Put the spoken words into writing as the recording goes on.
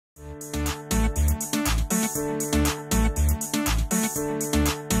The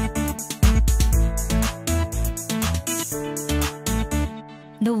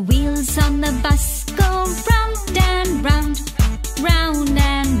wheels on the bus go round and round, round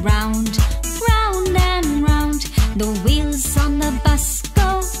and round, round and round. The wheels on the bus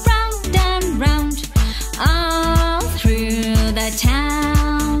go round and round, all through the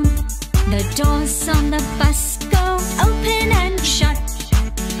town. The doors on the bus go open and shut,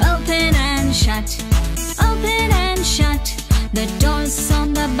 open and shut, open and shut. The doors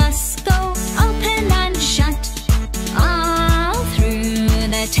on the bus go open and shut, all through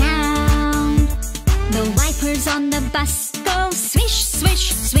the town. The wipers on the bus go swish,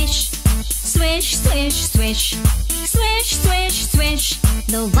 swish, swish, swish, swish, swish, swish, swish, swish.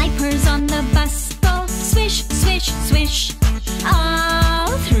 The wipers on the bus go swish, swish, swish, all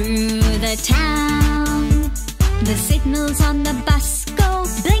through the town. The signals on the bus go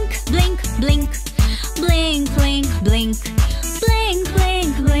blink, blink, blink, blink, blink, blink, blink,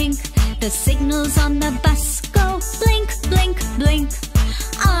 blink, blink. The signals on the bus go blink, blink, blink,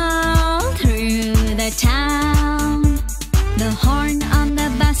 all through the town. The horn on the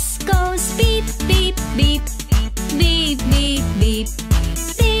bus goes beep, beep, beep, beep, beep, beep,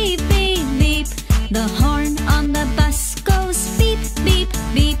 beep, beep, beep. The horn on the bus goes beep, beep,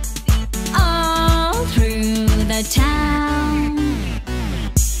 beep, all through the town.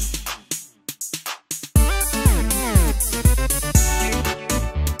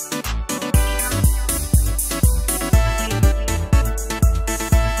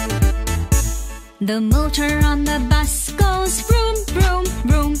 The motor on the bus goes vroom, vroom,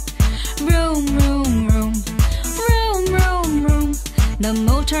 vroom, vroom, vroom, vroom, vroom, vroom, vroom. The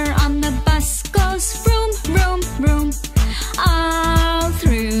motor on the bus goes vroom, vroom, vroom, all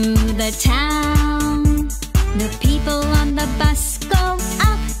through the town. The people on the bus go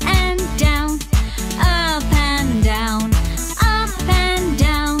up and down, up and down, up and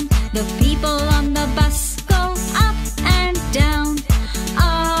down. The people on the bus go up and down,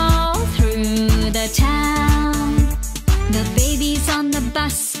 all through the town. The babies on the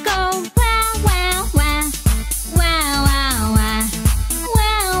bus go wow, wow, wow, wow, wow, wow,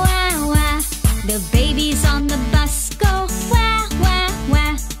 wow, wow, wow. The babies on the bus go wow, wow,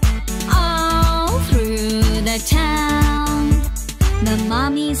 wow, all through the town. The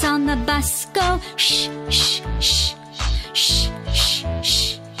mommies on the bus go shh, shh, shh, shh, shh,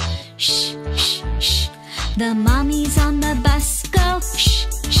 shh, shh, shh, shh. The mommies on the bus go shh,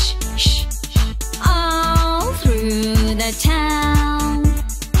 shh, shh, all through the town.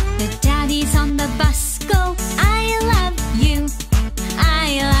 The daddies on the bus go I love you,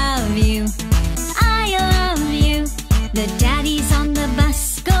 I love you, I love you. The daddies on the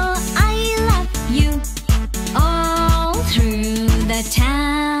bus go I love you, all through the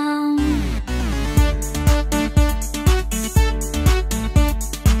town.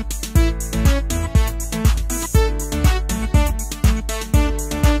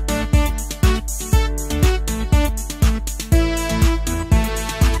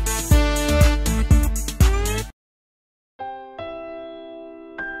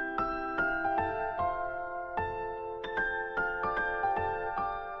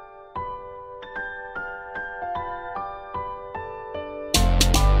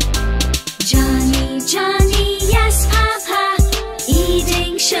 Johny, Johny, yes, Papa,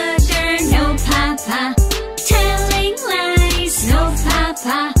 eating sugar, no, Papa, telling lies, no,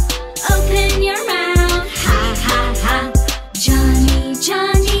 Papa, open your mouth, ha, ha, ha. Johny,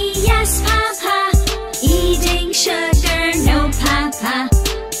 Johny, yes, Papa, eating sugar, no, Papa,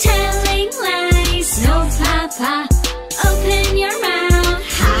 telling lies, no, Papa, open your mouth,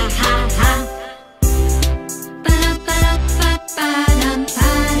 ha, ha, ha.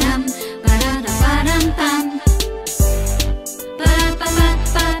 Ba-da-ba-da-ba-ba-dum-ba-dum. Ba-da-da-ba-dum-bum.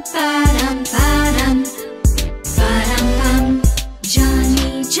 Ba-da-ba-ba-ba-ba-dum-ba-dum. Ba-dum-bum. Johny,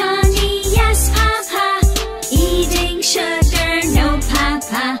 Johny, yes, Papa, eating sugar, no,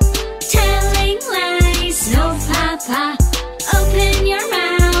 Papa, telling lies, no, Papa, open your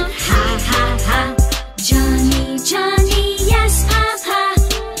mouth, ha, ha, ha. Johny, Johny, yes, Papa,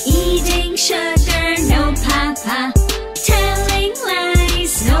 eating sugar, no, Papa, telling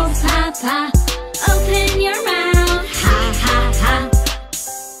lies, no, Papa, open your mouth, ha, ha, ha.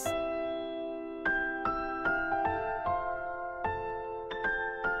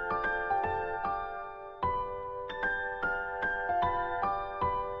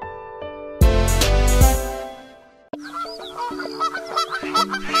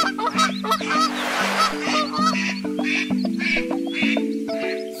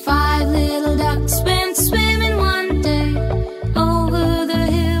 Five little ducks went swimming one day over the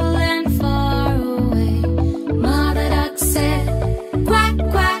hill and far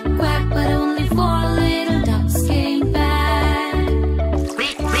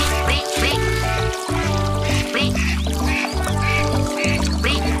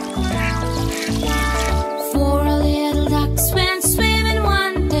Four little ducks went swimming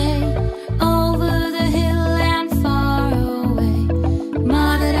one day over the hill and far away.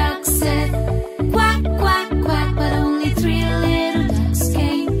 Mother duck said, quack, quack, quack, but only three little ducks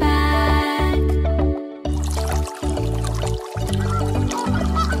came back.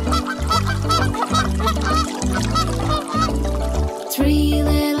 Three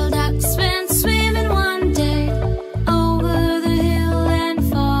little ducks went swimming one day over the hill and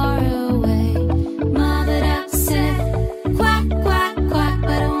far away. Mother duck said, quack, quack, quack,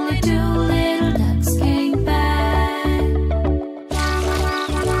 but only two little ducks came back.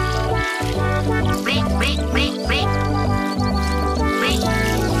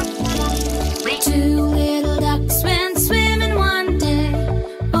 Two little ducks went swimming one day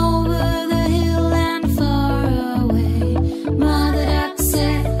over the hill and far away. Mother duck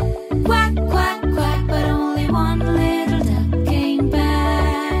said, quack, quack, quack, but only one little duck came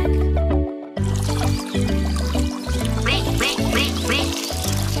back.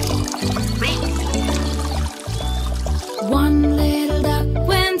 One little duck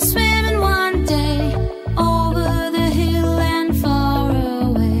went swimming one day over the hill and far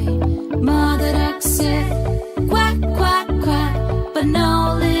away. Mother duck said, quack, quack, quack, but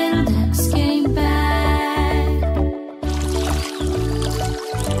no little ducks came back.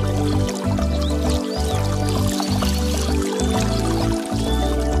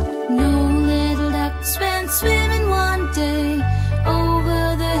 No little ducks went swimming one day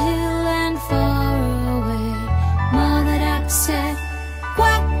over the hill and far away. Mother duck said,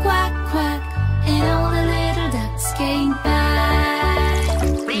 quack, quack, quack, and all the little ducks came back.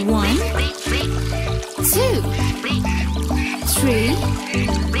 1, 2, 3,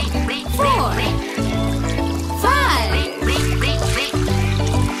 4, 5.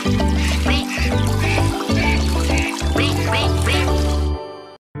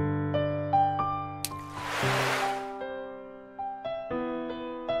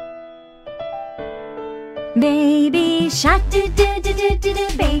 Baby shark do do do do do do,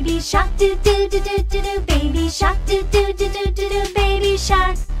 baby shark do do do do do do, baby shark do do do do do do, baby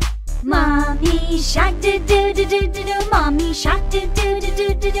shark. Mommy shark do do do do do do, mommy shark do do do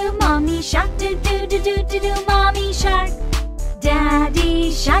do do do, mommy shark do do do do do do, mommy shark.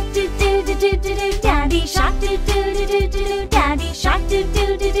 Daddy shark do do do do do do, daddy shark do do do do do do, daddy shark do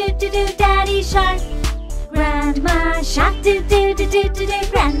do do do do do, daddy shark. Grandma shark do do do do do do,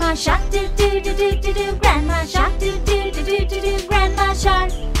 grandma shark do do do do do do, grandma shark do do do do do do, grandma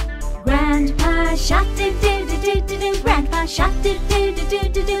shark. Grandpa shark do do do do do do, grandpa shark do do do do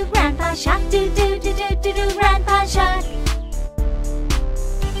do do, grandpa shark do do do do do do, grandpa shark.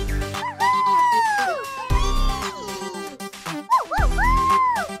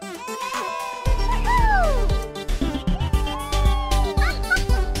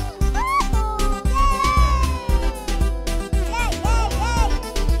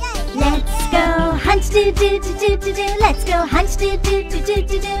 Do do do do do do, let's go hunt. Do do do do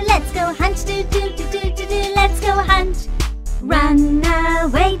do do, let's go hunt. Do do do do do do, let's go hunt. Run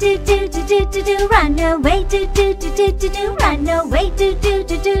away, do do do do do do, run away, do do do do do do, run away, do do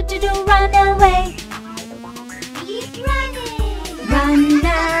do do do do, run away. Keep running. Run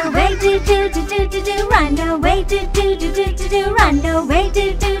away, do do do do do do, run away, do do do do do do, run away,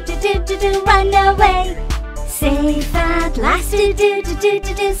 do do do do do do, run away. Safe at last, do do do do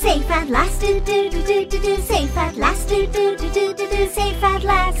do do, safe at last, do do do do do do, safe at last, do do do do do do, safe at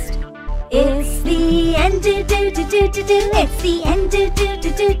last. It's the end, do do do do do do, it's the end, do do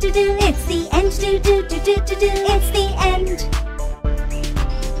do do do do, it's the end, do do do do do do, it's the end.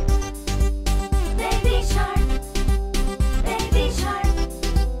 Baby shark, baby shark,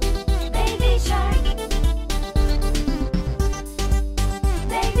 baby shark,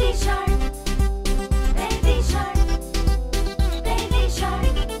 baby shark. Baby shark, baby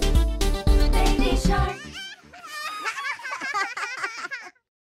shark, baby shark.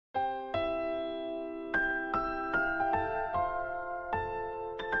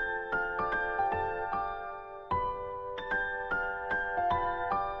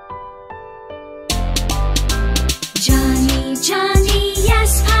 Johny, Johny,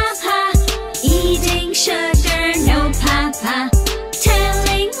 yes, Papa. Eating sugar, no, Papa.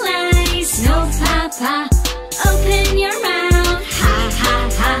 Telling lies, no, Papa. Open your mouth, ha, ha,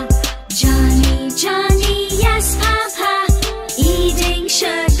 ha. Johny, Johny, yes, Papa. Eating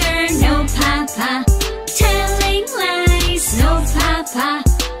sugar, no, Papa. Telling lies, no, Papa.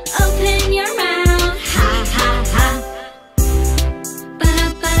 Open your mouth, ha, ha, ha.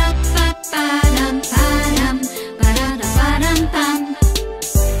 Ba-da-ba-da-ba-ba-dum, ba-dum, ba-da-da-ba-dum, bum.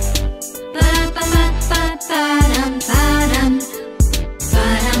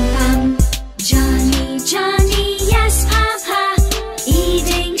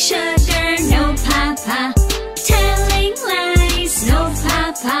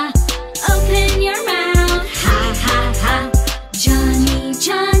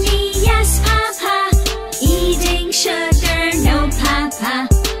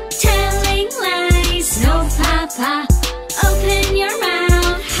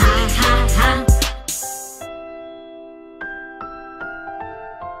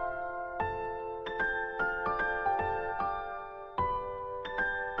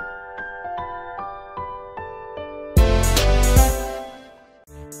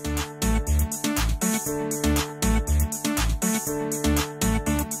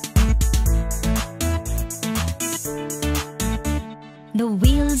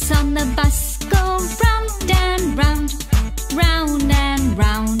 on the bus go round and round, round and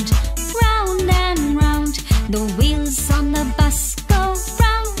round, round and round. The wheels on the bus go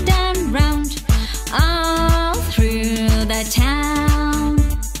round and round, all through the town.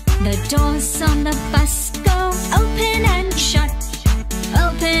 The doors on the bus go open and shut,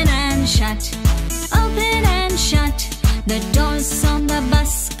 open and shut, open and shut. The doors on the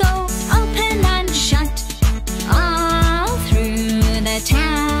bus go open and shut, all through the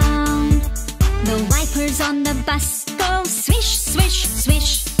town. The wipers on the bus go swish, swish,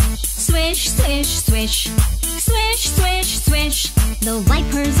 swish, swish, swish, swish, swish, swish, swish. The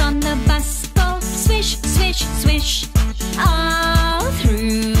wipers on the bus go swish, swish, swish, all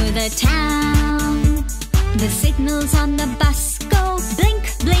through the town. The signals on the bus go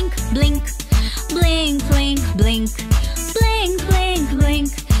blink, blink, blink, blink, blink, blink, blink, blink,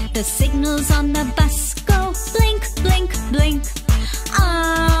 blink. The signals on the bus go blink, blink, blink,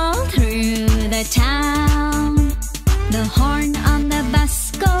 all through the town. The horn on the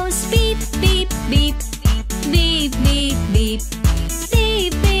bus goes beep, beep, beep, beep, beep, beep,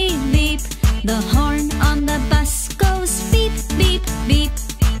 beep, beep, beep. The horn on the bus goes beep, beep, beep,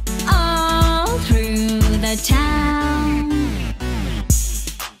 all through the town.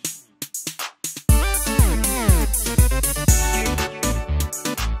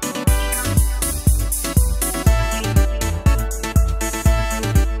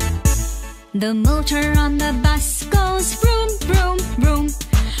 The motor on the bus goes vroom, vroom, vroom,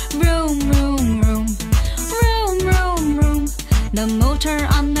 vroom, vroom, vroom, vroom, vroom, vroom. The motor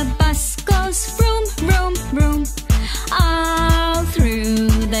on the bus goes vroom, vroom, vroom, all through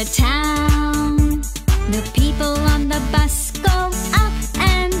the town. The people on the bus go up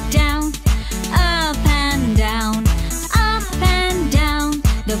and down, up and down, up and down.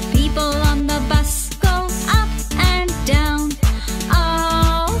 The people on the bus go up and down,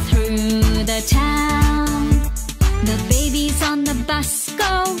 all through the town. The babies on the bus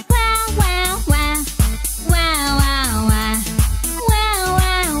go wow, wow, wow, wow, wow, wow, wow,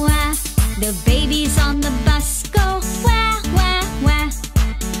 wow, wow. The babies on the bus go wow, wow, wow,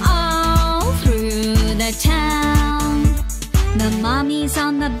 all through the town. The mommies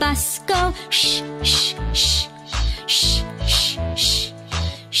on the bus go shh, shh, shh, shh, shh, shh,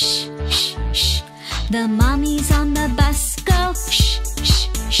 shh, shh, shh. The mommies on the bus go shh, shh,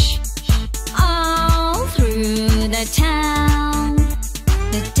 shh, all through the town.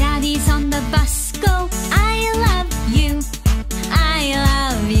 The daddies on the bus go I love you, I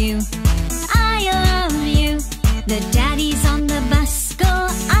love you, I love you. The daddies on the bus go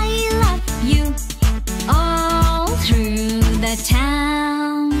I love you, all through the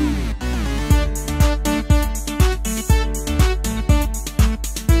town.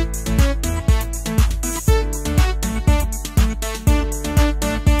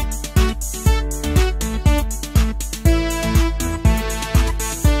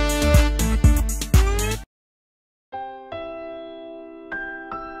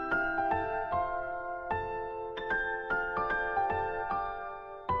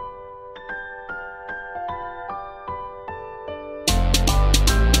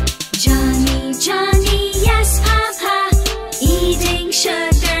 Johny, Johny, yes, Papa, eating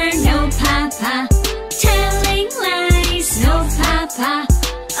sugar, no, Papa, telling lies, no, Papa,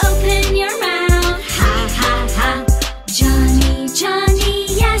 open your mouth, ha, ha, ha. Johny, Johny,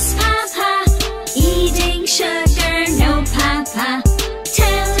 yes, Papa, eating sugar, no, Papa,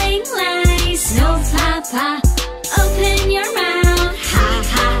 telling lies, no, Papa, open your mouth, ha,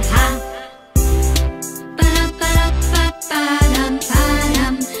 ha, ha.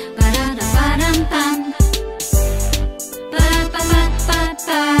 Ba-da-ba-da-ba-ba-dum-ba-dum. Ba-da-da-ba-dum-bum.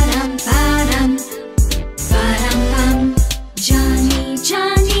 Ba-da-ba-ba-ba-dum-ba-dum. Ba-dum-bum. Johny,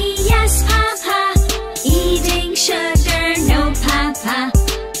 Johny, yes, Papa, eating sugar, no, Papa,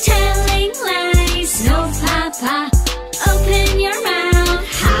 telling lies, no, Papa, open your mouth,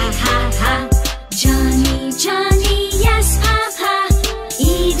 ha, ha, ha. Johny, Johny, yes, Papa,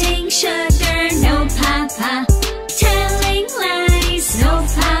 eating sugar, no, Papa, telling lies, no,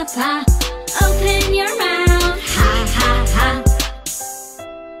 Papa, open your mouth, ha, ha, ha.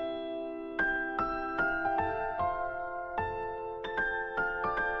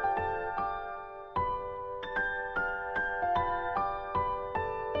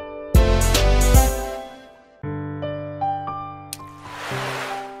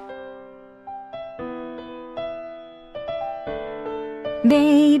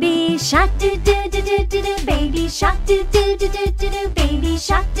 Baby shark do do do do do do, baby shark do do do do do do, baby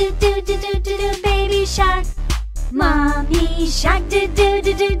shark do do do do do do, baby shark. Mommy shark do do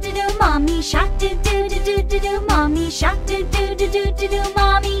do do do do, mommy shark do do do do do do, mommy shark do do do do do do,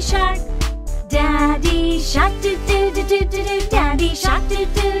 mommy shark. shark do do do do do do. Daddy shark do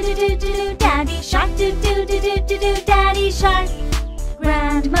do do do do do. Daddy shark do do do do do do. Daddy shark.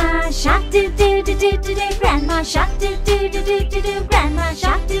 Grandma shark do do do do do do. Grandma shark do do do do do do. Grandma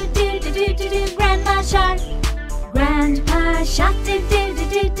shark do do do do do do. Grandma shark. Grandpa shark do do do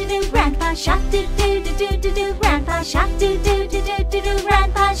do do do. Grandpa shark do do do do do do. Grandpa shark do do do do do do.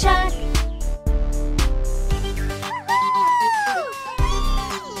 Grandpa shark.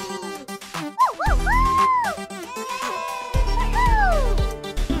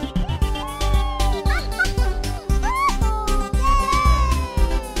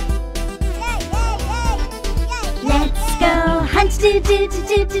 Do do do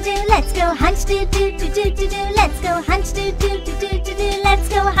do do do. Let's go hunt. Do do do do do do. Let's go hunt. Do do do do do do. Let's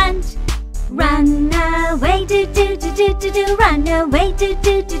go hunt. Run away. Do do do do do do. Run away. Do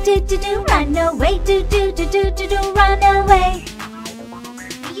do do do do do. Run away. Do do do do do do. Run away.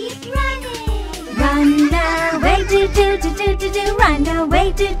 Keep running. Run away. Do do do do do do. Run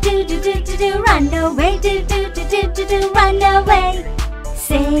away. Do do do do do do. Run away. Do do do do do do. Run away.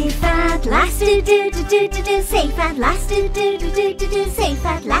 Safe at last, do do do do do do. Safe at last, do do do do do do. Safe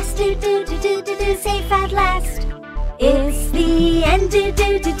at last, do do do do do do. Safe at last. It's the end, do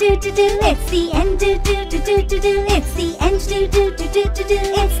do do do do do. It's the end, do do do do do do. It's the end, do do do do do do.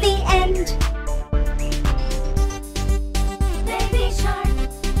 It's the end. Baby shark,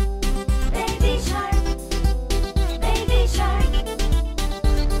 baby shark, baby shark,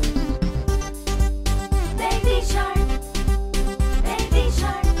 baby shark.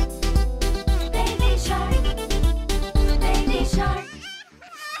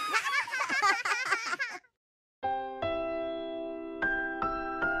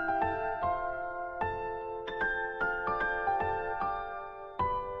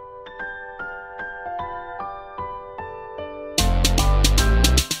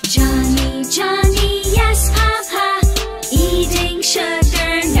 Johny, yes, Papa. Eating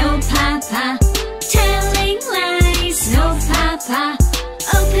sugar, no, Papa. Telling lies, no, Papa.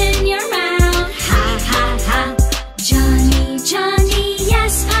 Open your mouth, ha, ha, ha. Johny,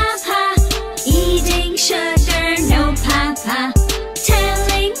 yes, Papa. Eating sugar, no, Papa.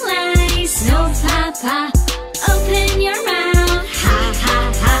 Telling lies, no, Papa. Open your mouth, ha, ha,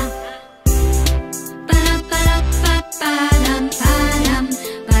 ha. Ba-da-ba-da-ba-ba-dum-ba-dum.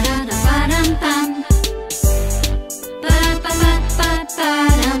 Ba-da-da-ba-dum-bum.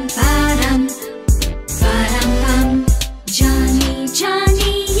 Ba-da-ba-ba-ba-dum-ba-dum. Ba-dum-bum.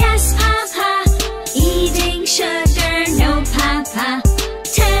 Johny, yes, Papa. Eating sugar, no, Papa.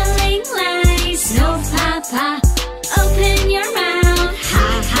 Telling lies, no, Papa. Open your mouth, ha,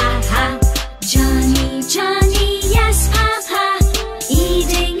 ha, ha. Johny, yes, Papa.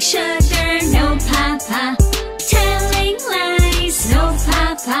 Eating sugar, no, Papa. Telling lies, no,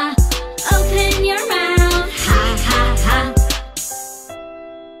 Papa. Open your mouth, ha, ha, ha.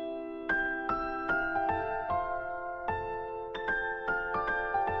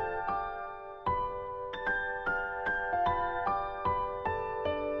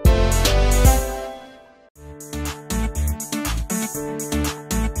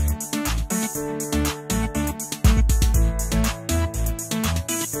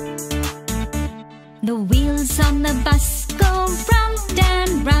 The wheels on the bus go round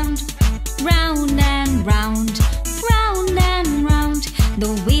and round, round and round, round and round.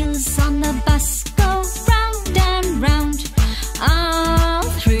 The wheels on the bus go round and round, all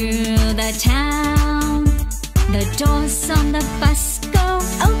through the town. The doors on the bus go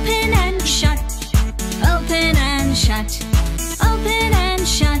open and shut, open and shut, open and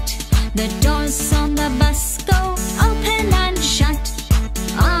shut. The doors on the bus go open and shut,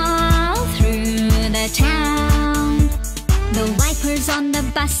 all through the town. The wipers on the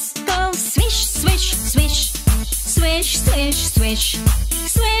bus go swish, swish, swish, swish, swish, swish,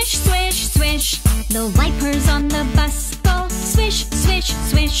 swish, swish, swish. The wipers on the bus go swish, swish,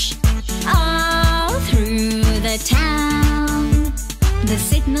 swish, all through the town. The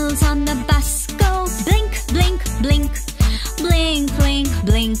signals on the bus go blink, blink, blink, blink, blink,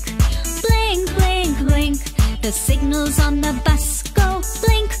 blink, blink, blink, blink. The signals on the bus go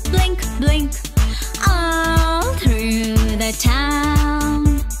blink, blink, blink, all through the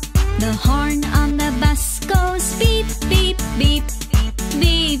town. The horn on the bus goes beep, beep, beep,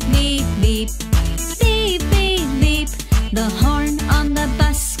 beep, beep, beep, beep, beep, beep. The horn on the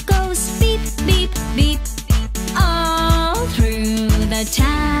bus goes beep, beep, beep, all through the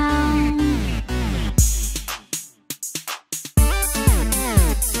town.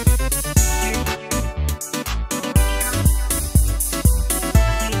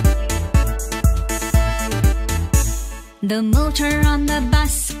 The motor on the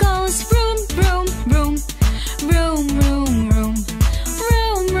bus goes vroom, vroom, vroom. Vroom, vroom, vroom.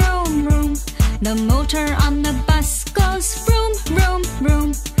 Vroom, vroom, vroom. The motor on the bus goes vroom, vroom,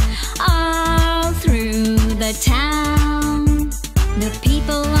 vroom. All through the town. The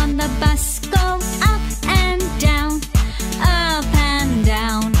people on the bus go up and down. Up and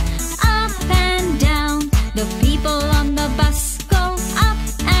down. Up and down. The people on the bus go up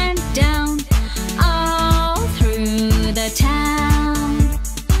and down. All through the town.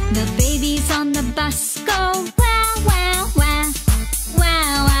 The babies on the bus go wah, wah, wah.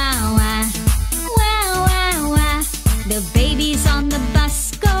 Wah, wah, wah. Wah, wah, wah. The babies on the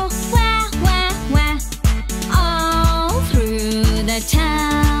bus go wah, wah, wah. All through the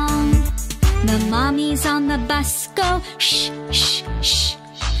town. The mommies on the bus go shh, shh, shh.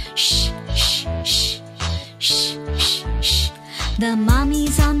 Shh, shh, shh. Shh, shh, shh. The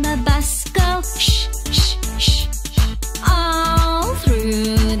mommies on the bus go shh, shh, shh. All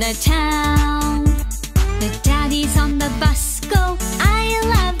through the town. The daddies on the bus go I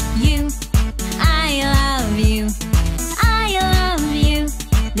love you. I love you. I love you.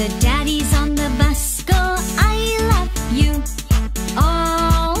 The daddies on the bus go I love you.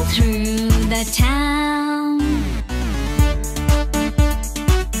 All through the town.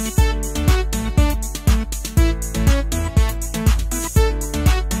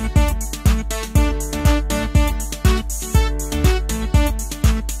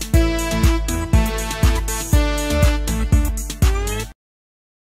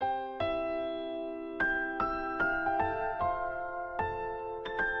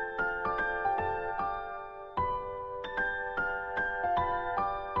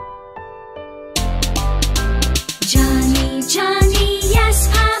 Johny, Johny, yes,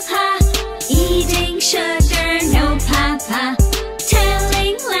 Papa. Eating sugar, no, Papa.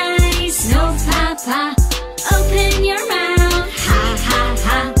 Telling lies, no, Papa. Open your mouth, ha, ha,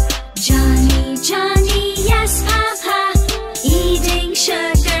 ha. Johny, Johny, yes, Papa. Eating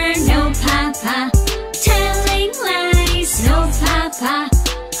sugar, no, Papa. Telling lies, no, Papa.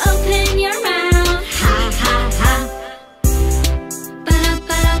 Open your mouth, ha, ha, ha.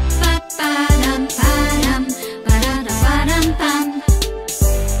 Ba-da-ba-da-ba-ba-dum-ba-dum. Ba-da-da-ba-dum-bum.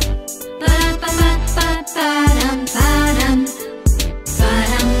 Ba-da-ba-ba-ba-ba-dum-ba-dum.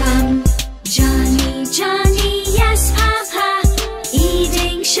 Ba-dum-bum. Johny, Johny, yes, Papa.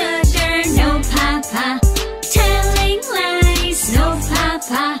 Eating sugar, no, Papa. Telling lies, no,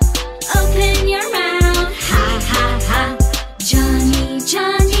 Papa. Open your mouth, ha, ha, ha. Johny,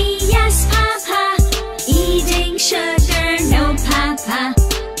 Johny, yes, Papa. Eating sugar, no, Papa.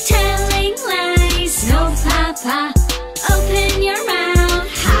 Telling lies, no, Papa. Open your mouth,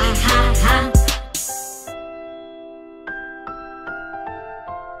 ha, ha, ha.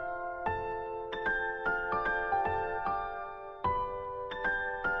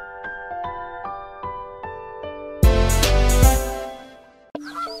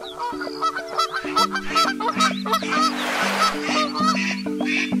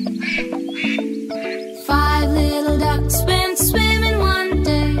 Five little ducks went swimming one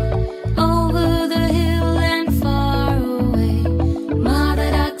day over the hill and far away.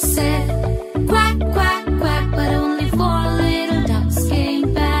 Mother duck said, quack, quack, quack, but only four little ducks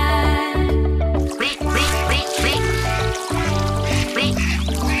came back.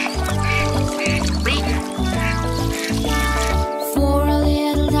 Four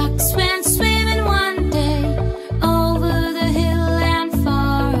little ducks went swimming one day over the hill and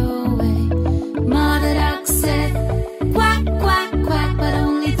far away. Mother duck said, quack, quack, quack, but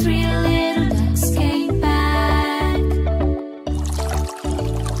only three little ducks came back.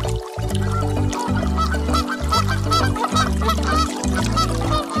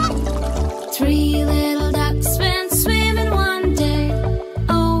 Three little ducks went swimming one day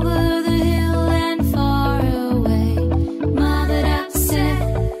over the hill and far away. Mother duck said,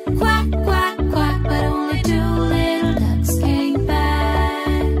 quack, quack, quack, but only two little ducks came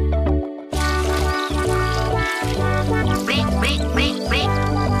back.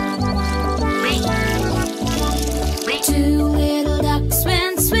 Two little ducks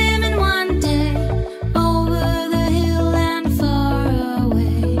went swimming one day over the hill and far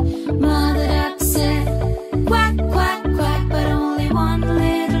away. Mother duck said, quack, quack, quack, but only one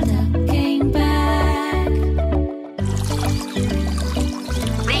little duck came back.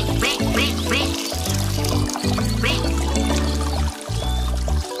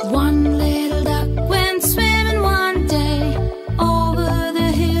 One little duck went swimming one day over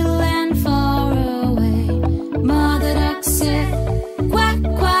the hill and far away. Mother duck said, quack,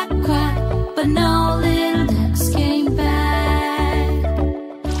 quack, quack, but no little ducks came back.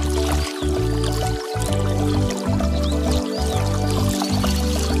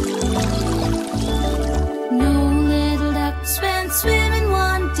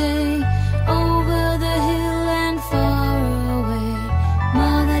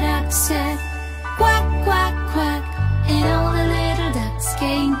 said quack, quack, quack, and all the little ducks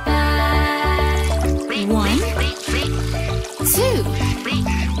came back. 1, 2, 3,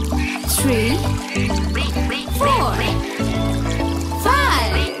 4,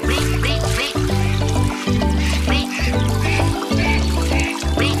 5.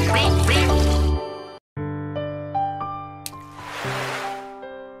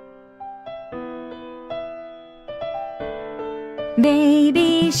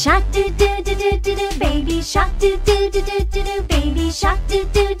 Baby shark do do do do do do, baby shark do do do do do do, baby shark do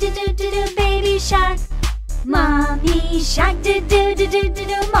do do do do do, baby shark. Mommy shark do do do do do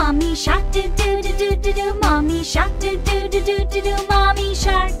do, mommy shark do do do do do do, mommy shark do do do do do do, mommy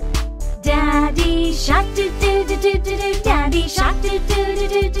shark. Daddy shark do do do do do do, daddy shark do do do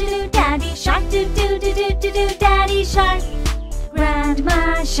do do do, daddy shark do do do do do do, daddy shark.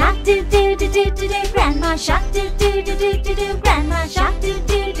 Grandma shark do do do do do do, grandma shark do do do do do do, grandma shark do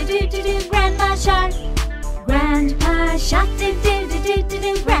do do do do do, grandma shark. Grandpa shark do do do do do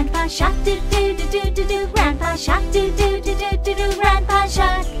do, grandpa shark do do do do do do, grandpa shark do do do do do do, grandpa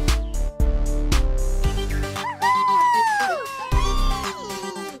shark.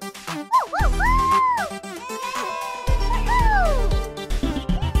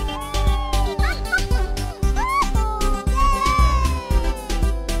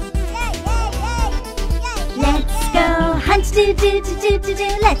 Do do do do do do,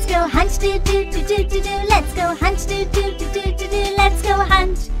 let's go hunt. Do do do do do do, let's go hunt. Do do do do do do, let's go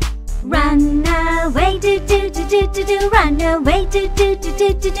hunt. Run away, do do do do do do, run away, do do do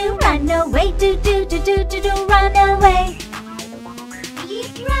do do do, run away, do do do do do do, run away.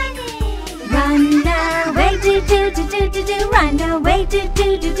 Keep running. Run away, do do do do do do, run away, do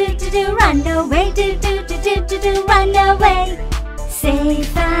do do do do do, run away, do do do do do do, run away.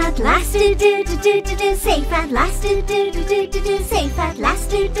 Safe at last, do do do do do do, safe at last, do do do do do do, safe at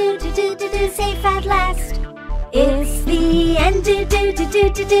last, do do do do do do, safe at last. It's the end, do do do do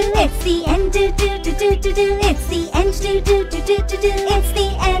do do, it's the end, do do do do do do, it's the end, do do do do do do, it's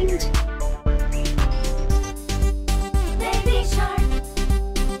the end.